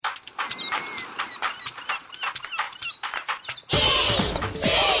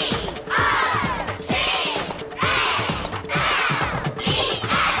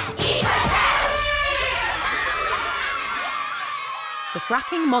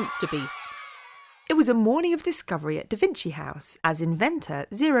fracking monster beast. It was a morning of discovery at Da Vinci House as inventor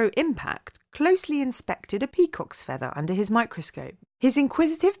Zero Impact closely inspected a peacock's feather under his microscope. His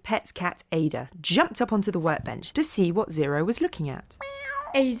inquisitive pet's cat Ada jumped up onto the workbench to see what Zero was looking at.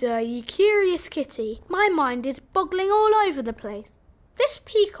 Ada, you curious kitty, my mind is boggling all over the place. This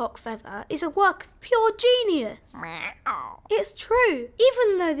peacock feather is a work of pure genius. It's true.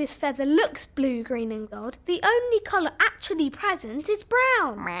 Even though this feather looks blue, green and gold, the only colour actually present is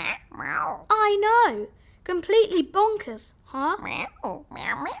brown. I know. Completely bonkers, huh?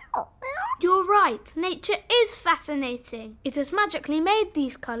 You're right. Nature is fascinating. It has magically made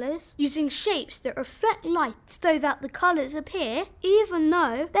these colours using shapes that reflect light so that the colours appear even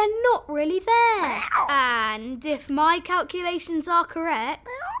though they're not really there. And if my calculations are correct,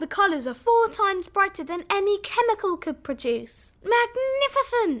 the colours are 4 times brighter than any chemical could produce.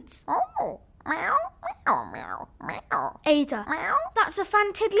 Magnificent! Ada, that's a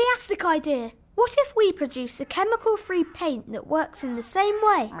fantastic idea. What if we produce a chemical-free paint that works in the same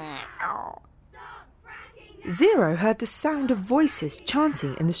way? Zero heard the sound of voices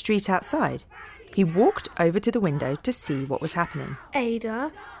chanting in the street outside. He walked over to the window to see what was happening.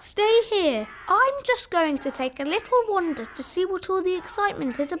 Ada, stay here. I'm just going to take a little wander to see what all the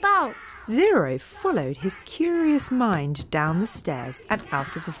excitement is about. Zero followed his curious mind down the stairs and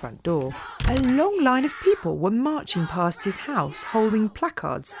out of the front door. A long line of people were marching past his house holding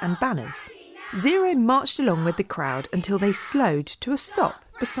placards and banners. Zero marched along with the crowd until they slowed to a stop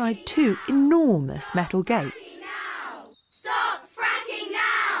beside 2 enormous metal gates. Stop fracking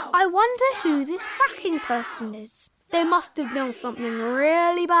now! I wonder who this fracking person is. They must have done something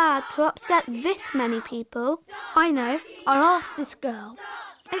really bad to upset this many people. I know. I'll ask this girl.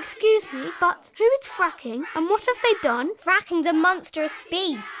 Excuse me, but who is fracking and what have they done? Fracking's a monstrous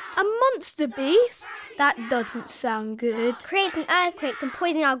beast. A monster beast? That doesn't sound good. Creating earthquakes and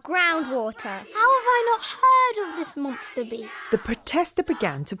poisoning our groundwater. How have I not heard of this monster beast? The protester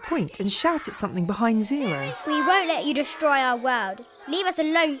began to point and shout at something behind Zero. We won't let you destroy our world. Leave us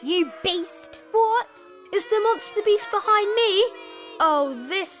alone, you beast. What? Is the monster beast behind me? Oh,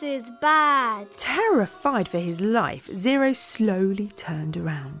 this is bad. Terrified for his life, Zero slowly turned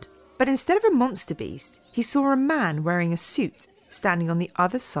around. But instead of a monster beast, he saw a man wearing a suit standing on the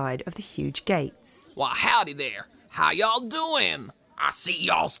other side of the huge gates. Why, howdy there. How y'all doing? I see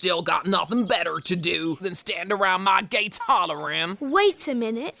y'all still got nothing better to do than stand around my gates hollering. Wait a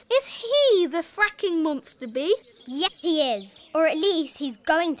minute. Is he the fracking monster beast? Yes, he is. Or at least he's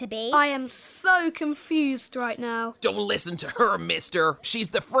going to be. I am so confused right now. Don't listen to her, mister.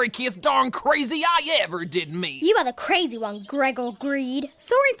 She's the freakiest darn crazy I ever did meet. You are the crazy one, Gregor Greed.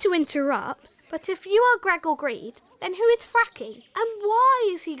 Sorry to interrupt, but if you are Gregor Greed, then who is fracking? And why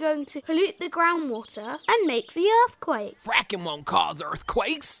is he going to pollute the groundwater and make the earthquake? Fracking won't cause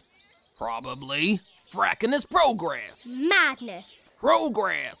earthquakes. Probably. Fracking is progress. Madness.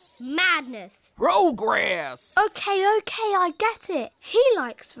 Progress. Madness. Progress. Okay, I get it. He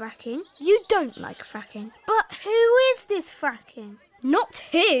likes fracking. You don't like fracking. But who is this fracking? Not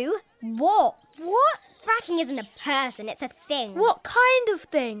who. What? What? Fracking isn't a person, it's a thing. What kind of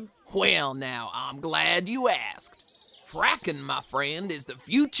thing? Well, now, I'm glad you asked. Fracking, my friend, is the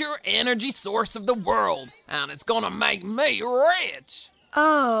future energy source of the world, and it's gonna make me rich.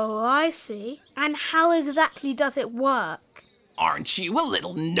 Oh, I see. And how exactly does it work? Aren't you a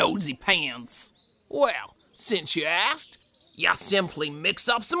little nosy pants? Well, since you asked, you simply mix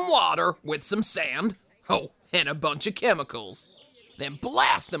up some water with some sand, and a bunch of chemicals. Then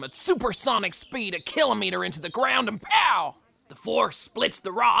blast them at supersonic speed 1 kilometer into the ground and pow! The force splits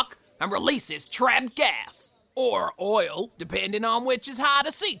the rock and releases trapped gas. Or oil, depending on which is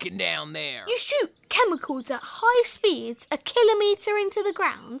hotter seeking down there. You shoot chemicals at high speeds 1 kilometre into the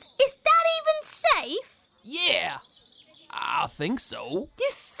ground? Is that even safe? Yeah, I think so. You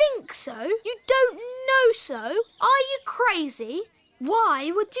think so? You don't know so? Are you crazy? Why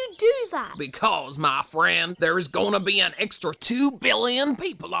would you do that? Because, my friend, there's gonna be an extra 2 billion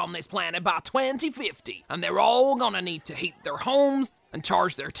people on this planet by 2050, and they're all gonna need to heat their homes and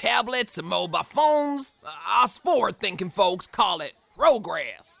charge their tablets and mobile phones. Us forward-thinking folks call it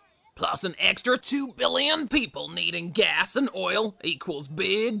progress. Plus an extra 2 billion people needing gas and oil equals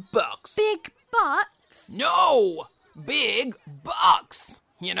big bucks. Big bucks? No! Big bucks!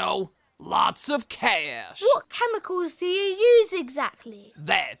 You know, lots of cash. What chemicals do you use exactly?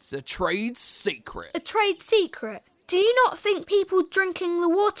 That's a trade secret. A trade secret? Do you not think people drinking the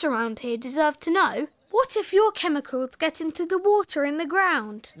water around here deserve to know? What if your chemicals get into the water in the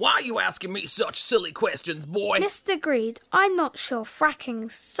ground? Why are you asking me such silly questions, boy? Mr. Greed, I'm not sure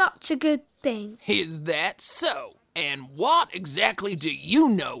fracking's such a good thing. Is that so? And what exactly do you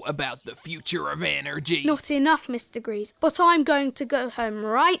know about the future of energy? Not enough, Mr. Greed, but I'm going to go home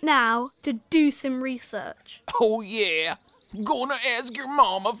right now to do some research. Oh yeah? Gonna ask your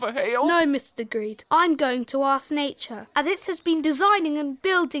mama for help? No, Mr. Greed, I'm going to ask nature, as it has been designing and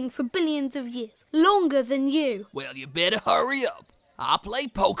building for billions of years, longer than you. Well, you better hurry up. I play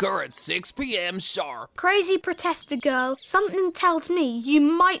poker at 6 p.m. sharp. Crazy protester girl, something tells me you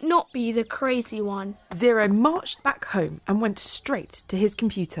might not be the crazy one. Zero marched back home and went straight to his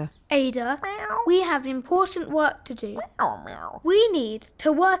computer. Ada, we have important work to do. We need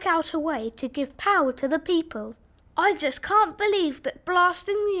to work out a way to give power to the people. I just can't believe that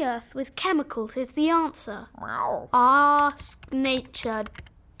blasting the earth with chemicals is the answer.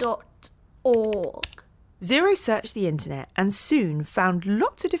 AskNature.org. Zero searched the internet and soon found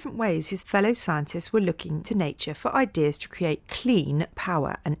lots of different ways his fellow scientists were looking to nature for ideas to create clean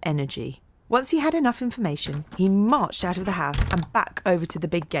power and energy. Once he had enough information, he marched out of the house and back over to the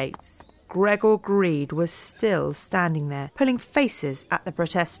big gates. Gregor Greed was still standing there, pulling faces at the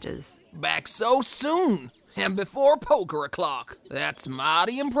protesters. Back so soon? And before poker o'clock. That's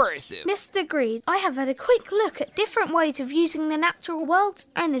mighty impressive. Mr. Greed, I have had a quick look at different ways of using the natural world's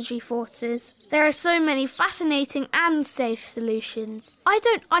energy forces. There are so many fascinating and safe solutions. I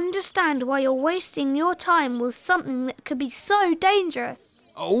don't understand why you're wasting your time with something that could be so dangerous.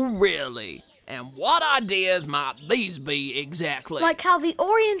 Oh, really? And what ideas might these be exactly? Like how the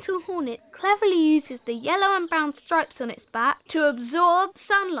Oriental hornet cleverly uses the yellow and brown stripes on its back to absorb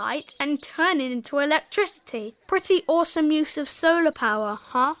sunlight and turn it into electricity. Pretty awesome use of solar power,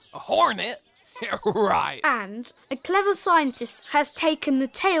 huh? A hornet? Right. And a clever scientist has taken the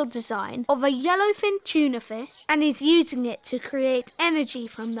tail design of a yellowfin tuna fish and is using it to create energy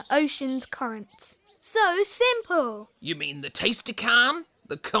from the ocean's currents. So simple! You mean the tasty kind?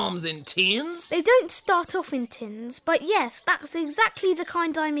 That comes in tins? They don't start off in tins, but yes, that's exactly the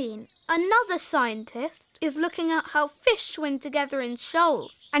kind I mean. Another scientist is looking at how fish swim together in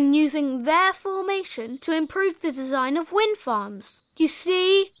shoals and using their formation to improve the design of wind farms. You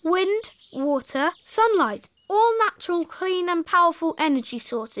see, wind, water, sunlight, all natural, clean and powerful energy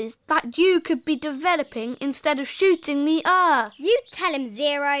sources that you could be developing instead of shooting the earth. You tell him,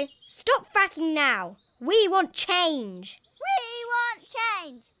 Zero. Stop fracking now. We want change. We want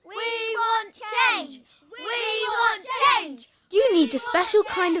change! We want change! We want change! You need a special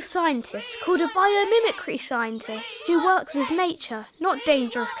kind of scientist called a biomimicry scientist who works with nature, not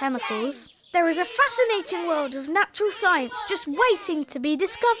dangerous chemicals. There is a fascinating world of natural science just waiting to be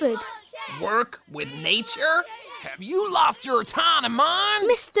discovered. Work with nature? Have you lost your tiny mind?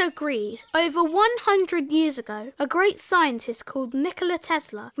 Mr. Greed, over 100 years ago, a great scientist called Nikola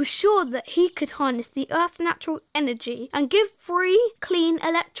Tesla was sure that he could harness the Earth's natural energy and give free, clean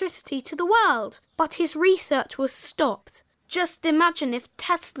electricity to the world. But his research was stopped. Just imagine if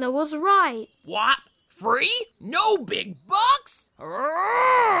Tesla was right. What? Free? No big bucks?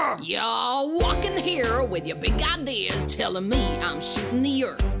 Y'all walking here with your big ideas telling me I'm shooting the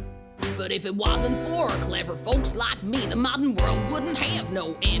earth. But if it wasn't for clever folks like me, the modern world wouldn't have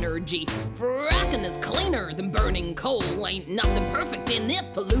no energy. Fracking is cleaner than burning coal. Ain't nothing perfect in this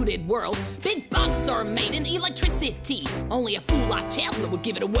polluted world. Big bucks are made in electricity. Only a fool like Tesla would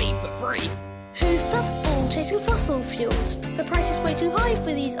give it away for free. Who's the fool chasing fossil fuels? The price is way too high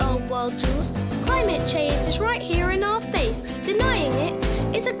for these old world jewels. Climate change is right here in our face. Denying it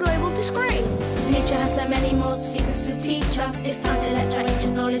is a global disgrace. Nature has so many more secrets to teach us. It's time to let our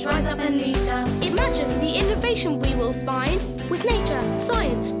ancient knowledge rise up and lead us. Imagine the innovation we will find with nature,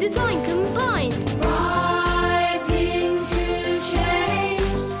 science, design combined. Rising to change,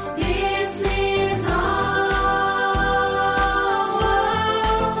 this is our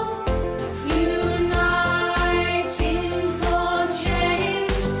world. Uniting for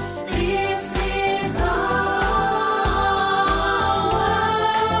change, this is our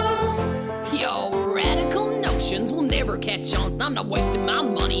world. Yo, radical notions will never catch on. I'm not wasting my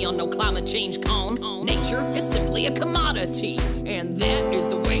money on no climate change con. Nature is simply a commodity, and that is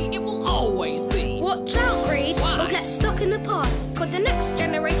the way it will always be. Watch out, Greed, Why? or get stuck in the past, cause the next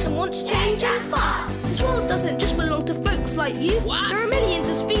generation wants change and fast. This world doesn't just belong to folks like you. What? There are millions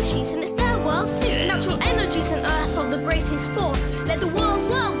of species and it's their world too. Natural energies on Earth hold the greatest force. Let the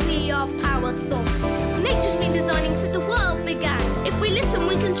world be our power source. Nature's been designing since the world began. If we listen,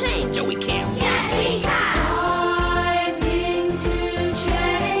 we can change. No, we can't. Yes, we can! Rising to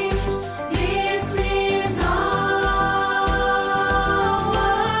change, this is our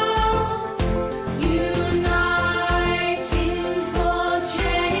world. Uniting for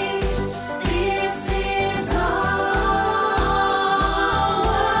change, this is our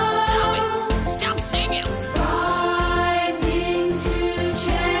world. Stop it. Stop singing. Rising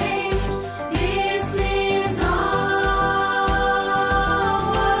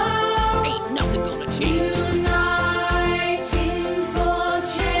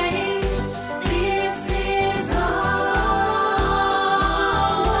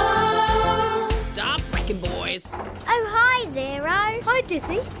Hi,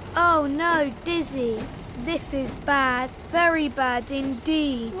 Dizzy. Oh no, Dizzy. This is bad. Very bad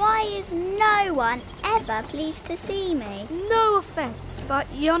indeed. Why is no one ever pleased to see me? No offence, but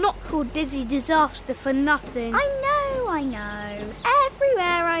you're not called Dizzy Disaster for nothing. I know.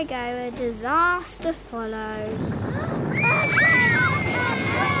 Everywhere I go, a disaster follows.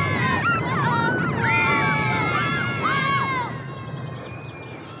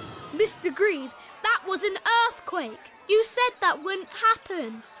 Mr. Greed, that was an earthquake. You said that wouldn't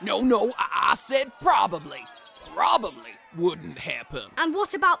happen. No, I said probably. Probably wouldn't happen. And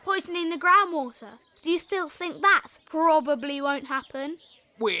what about poisoning the groundwater? Do you still think that probably won't happen?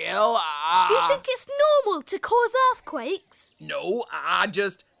 Well, Do you think it's normal to cause earthquakes? No,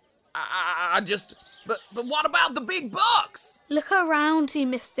 But what about the big bucks? Look around you,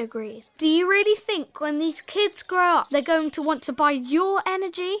 Mr. Grease. Do you really think when these kids grow up they're going to want to buy your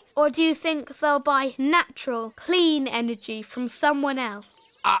energy? Or do you think they'll buy natural, clean energy from someone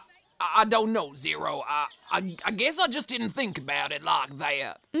else? I don't know, Zero. I guess I just didn't think about it like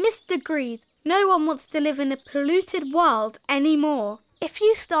that. Mr. Grease, no one wants to live in a polluted world anymore. If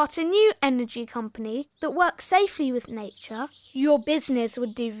you start a new energy company that works safely with nature, your business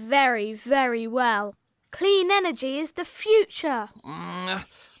would do very, very well. Clean energy is the future.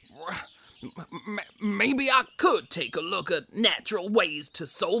 Maybe I could take a look at natural ways to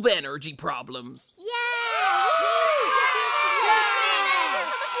solve energy problems.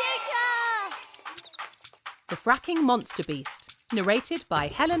 The Fracking Monster Beast, narrated by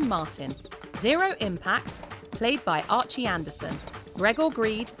Helen Martin. Zero Impact, played by Archie Anderson. Gregor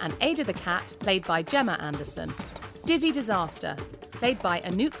Greed and Ada the Cat, played by Gemma Anderson. Dizzy Disaster, played by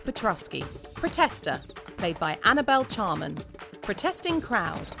Anouk Petrovsky. Protester, played by Annabelle Charman. Protesting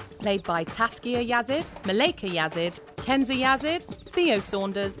Crowd, played by Taskia Yazid, Maleka Yazid, Kenzie Yazid, Theo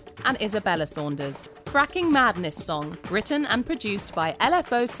Saunders and Isabella Saunders. Fracking Madness song, written and produced by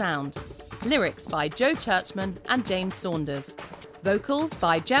LFO Sound. Lyrics by Joe Churchman and James Saunders. Vocals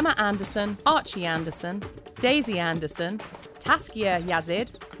by Gemma Anderson, Archie Anderson, Daisy Anderson, Taskia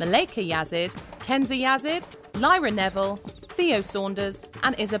Yazid, Maleka Yazid, Kenzie Yazid, Lyra Neville, Theo Saunders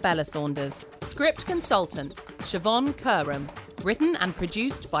and Isabella Saunders. Script consultant, Siobhan Curran. Written and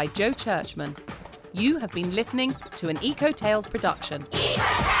produced by Joe Churchman. You have been listening to an Eco Tales production.